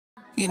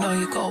You know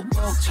you go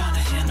broke trying to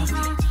handle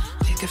me.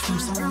 Take it from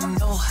someone who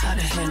know how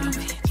to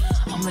handle me.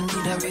 I'ma need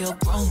that real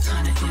grown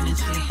kind of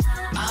energy.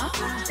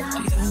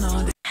 You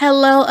know that.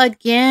 Hello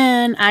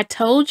again. I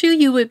told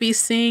you would be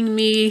seeing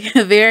me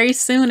very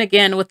soon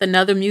again with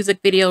another music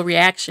video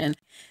reaction.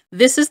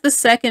 This is the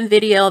second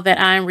video that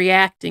I'm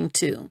reacting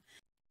to.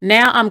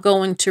 Now I'm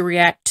going to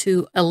react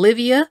to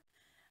Olivia.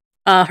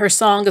 Her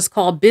song is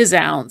called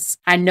Bizounce.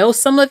 I know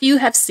some of you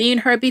have seen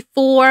her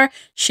before.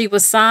 She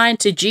was signed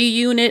to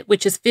G-Unit,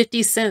 which is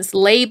 50 Cent's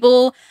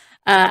label.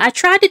 I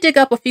tried to dig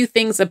up a few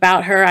things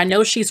about her. I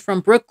know she's from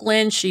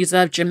Brooklyn. She's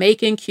of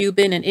Jamaican,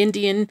 Cuban, and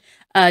Indian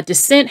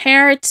descent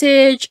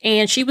heritage,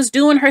 and she was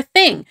doing her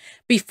thing.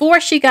 Before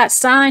she got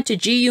signed to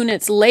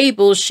G-Unit's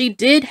label, she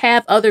did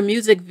have other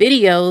music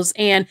videos,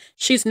 and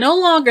she's no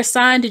longer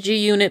signed to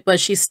G-Unit, but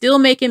she's still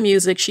making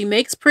music. She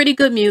makes pretty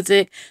good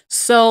music.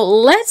 So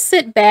let's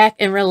sit back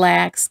and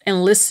relax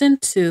and listen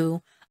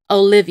to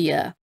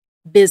Olivia,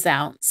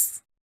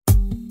 Bizounce.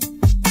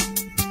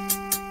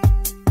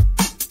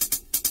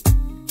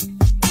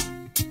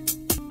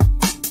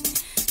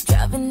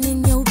 Driving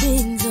in your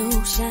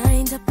Benzo,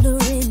 shined up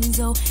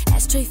Lorenzo,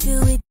 ashtray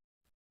filled with,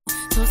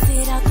 toss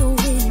it out the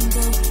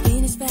window,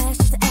 in as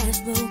fast as the ash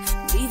flow,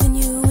 leaving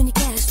you in your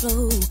cash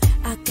flow.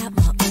 I got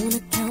my own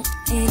account,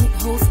 and it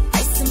holds a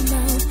nice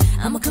amount.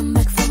 I'ma come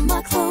back from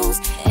my clothes,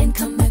 and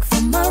come back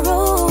from my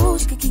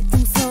rolls. You can keep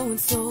them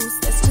so-and-sos,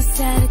 that's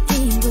just how the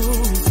game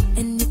goes.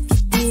 And if you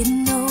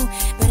didn't know,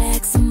 better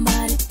ask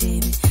somebody,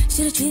 baby.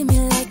 Should've treated me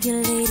like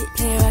your lady,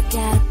 player, I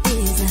got a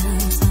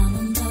Bizounce.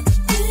 I'm about to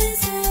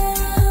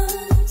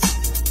Bizounce.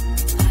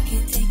 I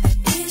can't take that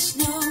bitch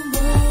no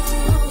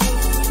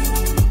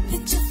more.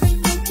 Picture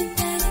frame looking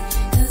at it,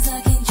 cause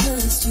I can't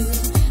trust you.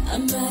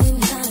 I'm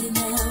riding high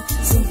now,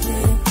 so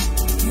play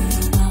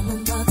it. I'm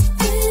about to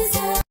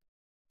Bizounce.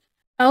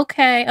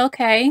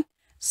 Okay.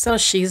 So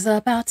she's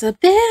about to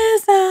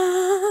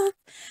Bizounce.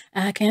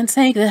 I can't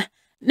take that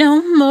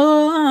no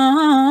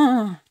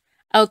more.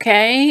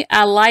 Okay,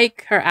 I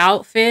like her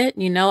outfit.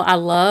 You know, I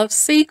love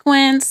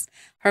sequins.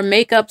 Her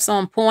makeup's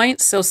on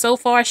point. So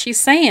far she's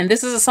saying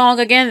this is a song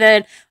again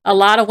that a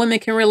lot of women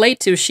can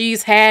relate to.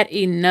 She's had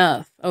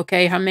enough.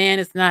 Okay, her man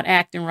is not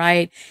acting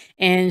right,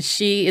 and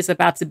she is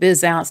about to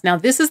Bizounce. Now,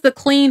 this is the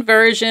clean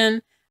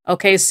version.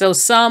 Okay, so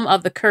some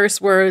of the curse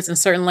words in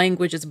certain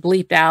languages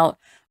bleeped out.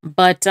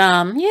 But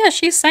yeah,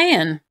 she's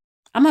saying,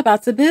 I'm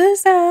about to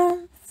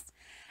Bizounce.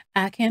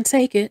 I can't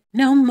take it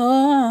no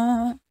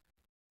more.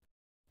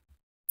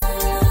 I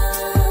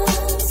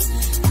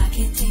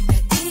can't take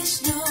that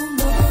bitch no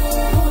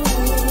more.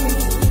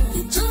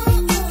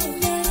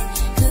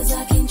 Cause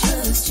I can't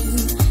trust you.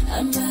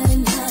 I'm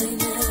riding high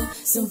now,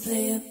 so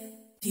play a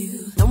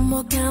few. No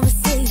more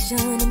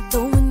conversation, I'm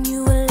throwing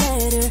you a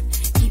letter.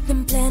 Keep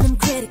them platinum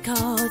credit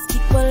cards,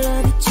 keep all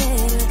of the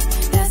chatter.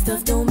 That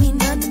stuff don't mean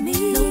nothing to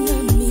me. No,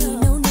 none to me,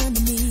 no, none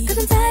to me. Cause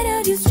I'm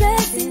tired of you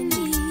stressing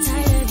me.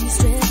 Tired of you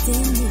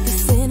stressing me. The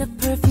scent of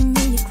perfume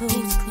in your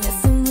clothes,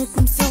 messing with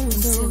them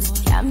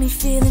so-and-sos. Got me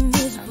feeling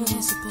miserable,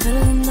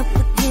 cuddling up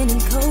with pen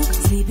and coke,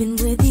 sleeping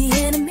with the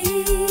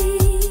enemy.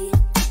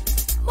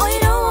 Boy, you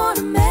don't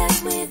wanna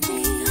mess with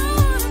me.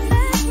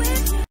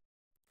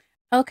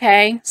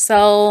 Okay,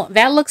 so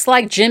that looks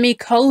like Jimmy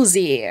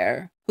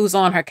Cozier, who's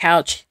on her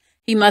couch.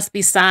 He must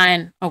be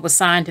signed or was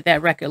signed to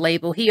that record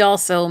label. He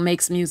also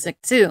makes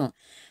music too.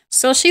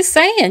 So she's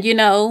saying, you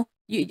know,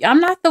 I'm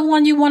not the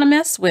one you want to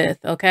mess with,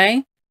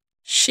 okay?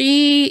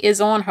 She is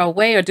on her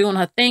way or doing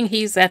her thing.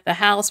 He's at the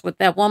house with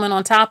that woman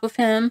on top of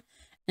him,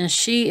 and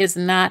she is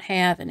not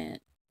having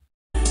it.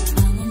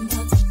 I'm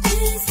about to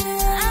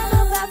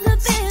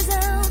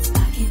Bizounce.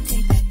 I can't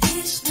take that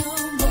bitch no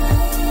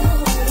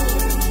more.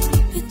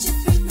 Picture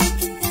frame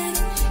looking at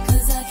it,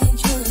 cause I can't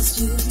trust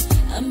you.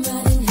 I'm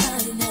riding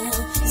high now,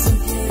 so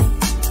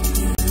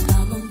yeah.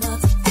 I'm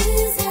about to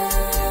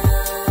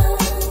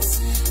Bizounce.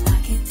 I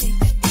can't take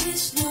that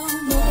bitch no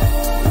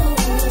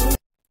more.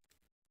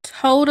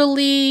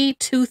 Totally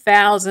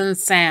 2000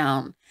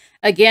 sound.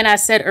 Again, I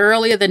said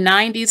earlier, the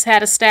 90s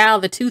had a style.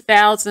 The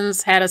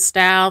 2000s had a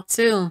style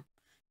too.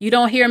 You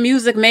don't hear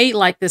music made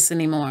like this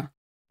anymore.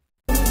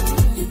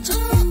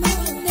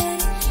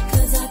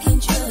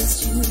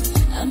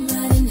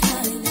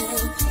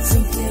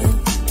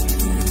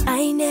 I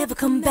ain't never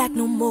come back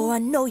no more. I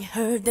know you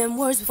heard them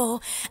words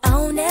before. I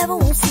don't ever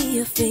want to see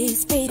your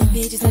face. Fading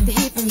pages like the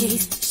hit from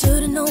Gates.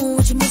 Should've known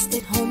what you missed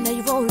at home. Now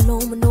you're all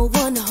alone with no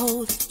one to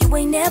hold. You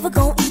ain't never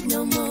gonna eat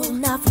no more.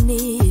 Not from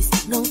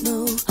this, no.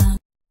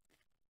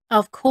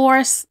 Of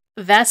course,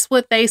 that's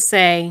what they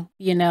say.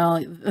 You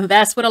know,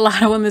 that's what a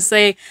lot of women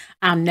say.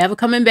 I'm never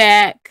coming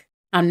back.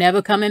 I'm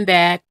never coming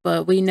back.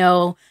 But we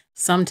know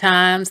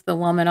sometimes the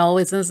woman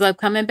always ends up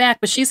coming back.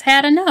 But she's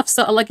had enough.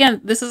 So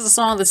again, this is a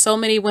song that so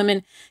many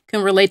women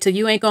can relate to.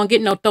 You ain't gonna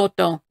get no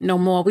toto no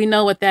more. We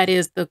know what that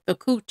is. The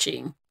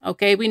coochie.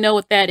 Okay, we know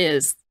what that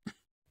is.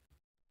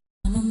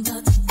 I'm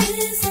about to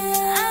Bizounce.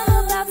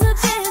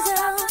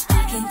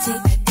 I can't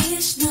take that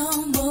bitch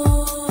no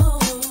more.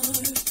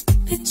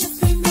 Picture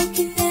frame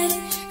looking at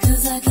it,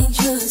 cause I can't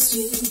trust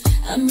you.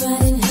 I'm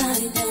riding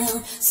high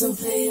now. So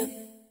play a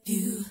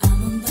few.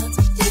 I'm about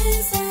to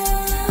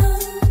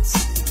Bizounce.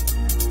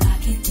 I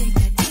can't take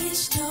that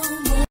dish no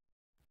more.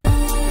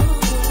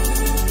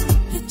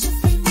 Put your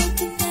frame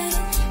looking at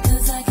it,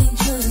 'cause I can't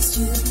trust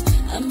you.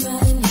 I'm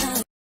riding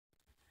high.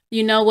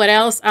 You know what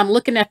else? I'm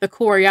looking at the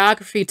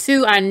choreography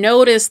too. I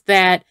noticed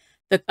that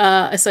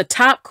it's a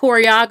top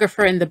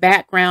choreographer in the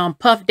background,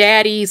 Puff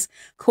Daddy's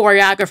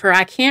choreographer.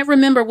 I can't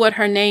remember what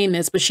her name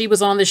is, but she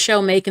was on the show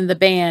making the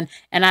band.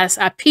 And I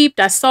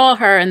saw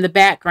her in the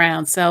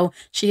background. So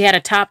she had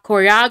a top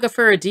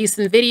choreographer, a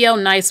decent video,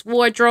 nice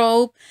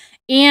wardrobe.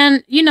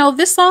 And, you know,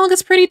 this song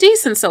is pretty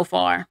decent so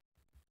far.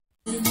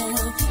 So play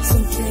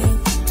a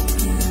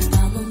few.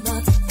 I'm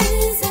about to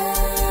Bizounce.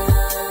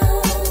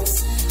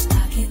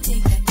 I can't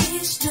take that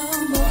dish no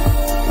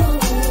more.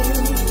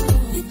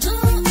 You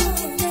don't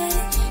know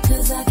that,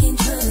 'cause I can't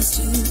trust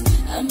you.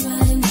 I'm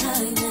riding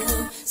high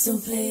now. So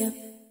play a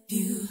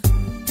few.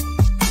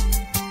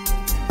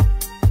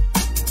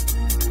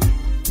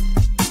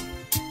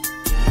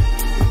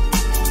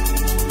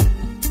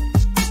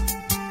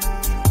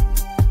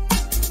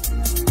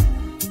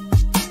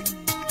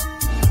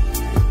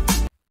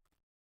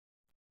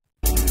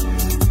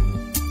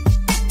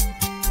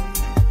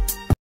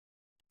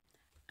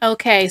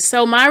 Okay,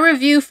 so my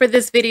review for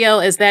this video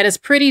is that it's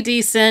pretty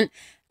decent.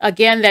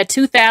 Again, that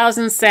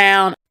 2000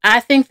 sound. I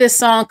think this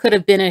song could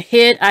have been a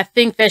hit. I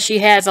think that she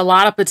has a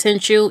lot of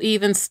potential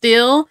even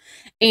still.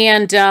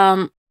 And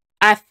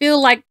I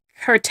feel like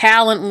her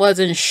talent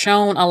wasn't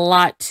shown a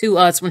lot to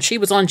us when she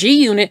was on G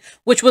Unit,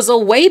 which was a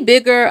way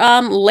bigger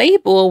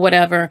label or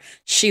whatever.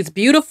 She's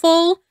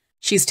beautiful.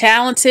 She's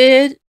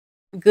talented,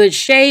 good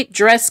shape,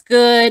 dressed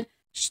good.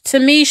 To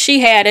me, she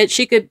had it.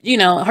 She could, you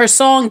know, her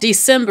song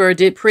December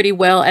did pretty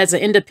well as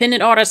an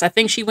independent artist. I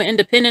think she went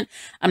independent.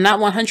 I'm not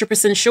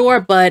 100%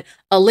 sure, but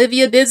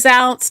Olivia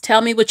Bizounce,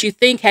 tell me what you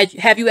think.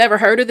 Have you ever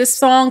heard of this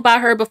song by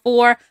her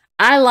before?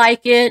 I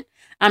like it.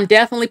 I'm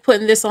definitely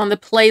putting this on the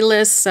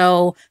playlist.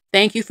 So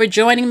thank you for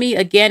joining me.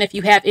 Again, if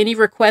you have any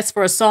requests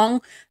for a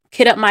song,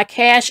 hit up my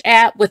Cash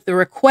app with the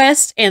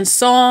request and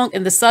song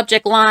in the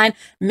subject line,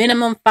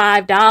 minimum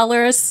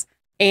 $5.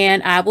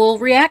 And I will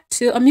react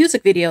to a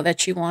music video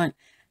that you want.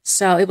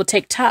 So it will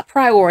take top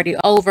priority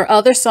over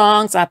other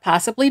songs I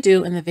possibly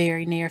do in the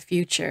very near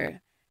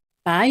future.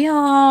 Bye,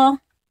 y'all.